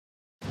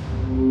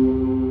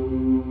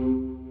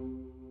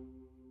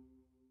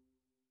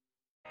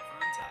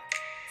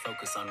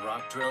focus on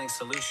rock drilling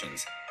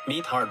solutions.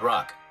 Meet Hard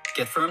Rock.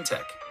 Get Firm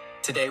Tech.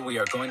 Today we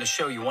are going to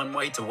show you one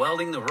way to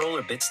welding the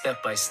roller bit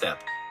step by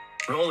step.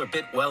 Roller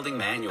bit welding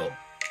manual.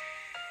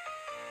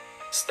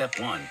 Step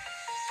 1.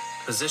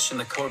 Position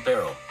the core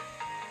barrel.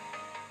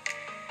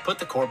 Put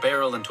the core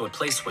barrel into a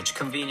place which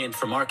convenient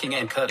for marking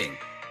and cutting.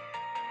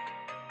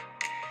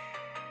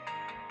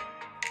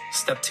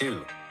 Step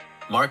 2.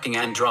 Marking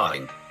and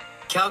drawing.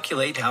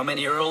 Calculate how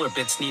many roller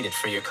bits needed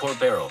for your core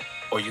barrel,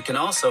 or you can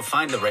also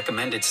find the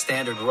recommended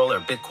standard roller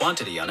bit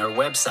quantity on our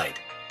website.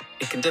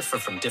 It can differ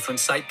from different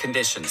site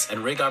conditions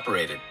and rig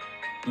operated.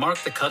 Mark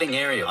the cutting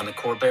area on the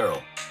core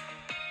barrel.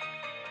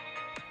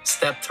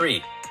 Step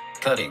 3.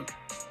 Cutting.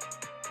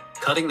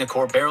 Cutting the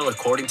core barrel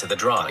according to the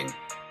drawing.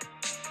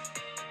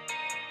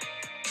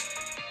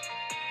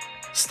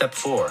 Step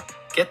 4.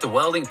 Get the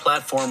welding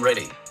platform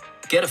ready.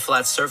 Get a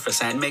flat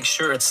surface and make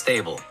sure it's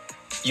stable.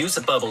 Use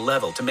a bubble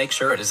level to make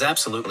sure it is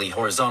absolutely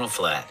horizontal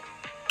flat.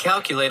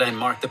 Calculate and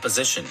mark the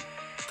position.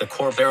 The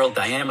core barrel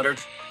diameter,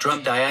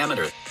 drum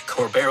diameter,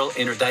 core barrel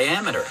inner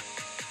diameter.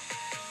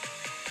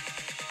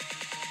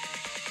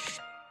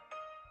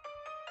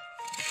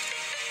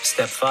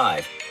 Step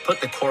 5.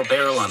 Put the core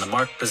barrel on the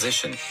marked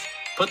position.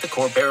 Put the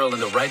core barrel in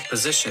the right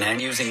position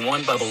and using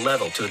one bubble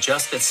level to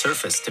adjust its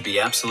surface to be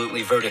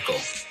absolutely vertical.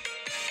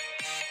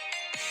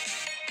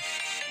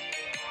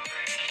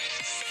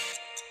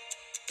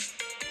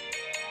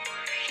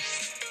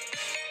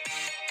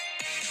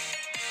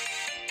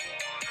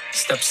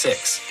 Step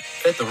 6.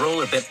 Fit the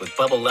roller bit with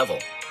bubble level.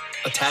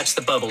 Attach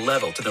the bubble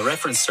level to the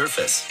reference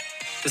surface.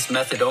 This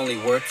method only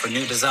worked for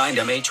new designed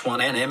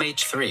MH1 and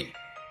MH3.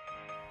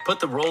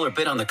 Put the roller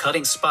bit on the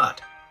cutting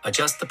spot.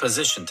 Adjust the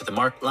position to the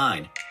marked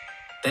line.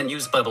 Then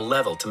use bubble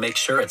level to make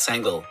sure it's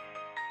angle.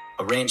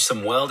 Arrange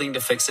some welding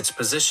to fix its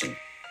position.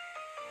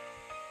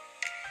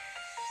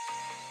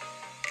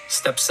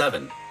 Step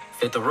 7.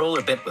 Fit the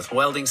roller bit with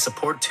welding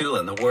support tool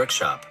in the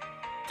workshop.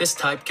 This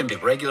type can be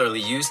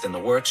regularly used in the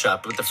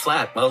workshop with the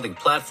flat welding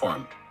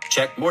platform.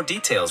 Check more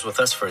details with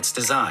us for its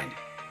design.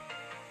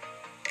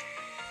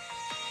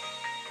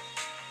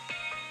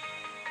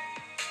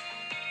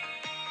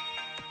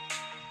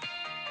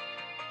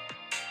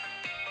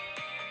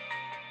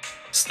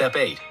 Step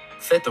 8.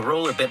 Fit the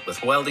roller bit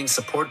with welding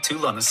support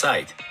tool on the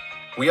site.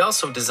 We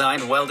also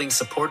designed welding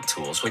support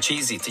tools which are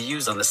easy to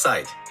use on the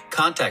site.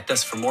 Contact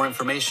us for more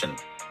information.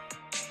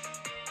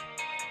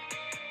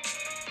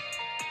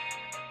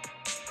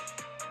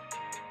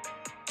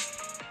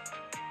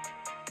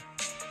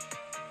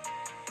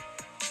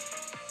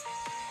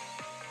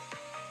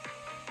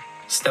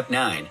 Step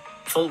 9.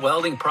 Full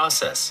welding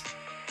process.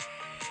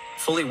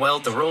 Fully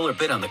weld the roller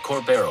bit on the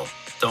core barrel.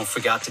 Don't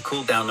forget to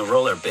cool down the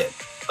roller bit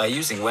by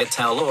using wet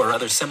towel or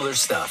other similar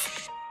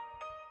stuff.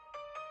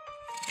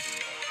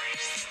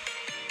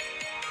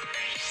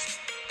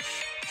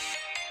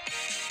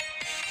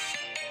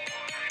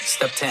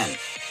 Step 10.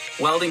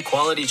 Welding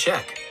quality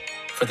check.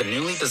 For the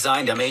newly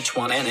designed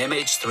MH1 and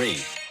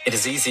MH3, it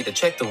is easy to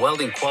check the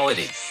welding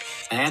quality,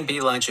 and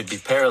B-line should be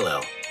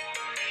parallel.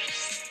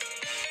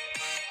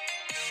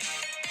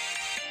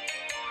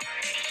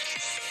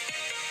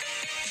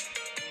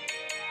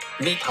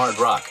 Meet Hard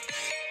Rock.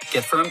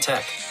 Get Firm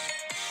Tech.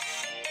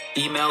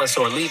 Email us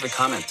or leave a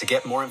comment to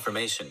get more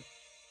information.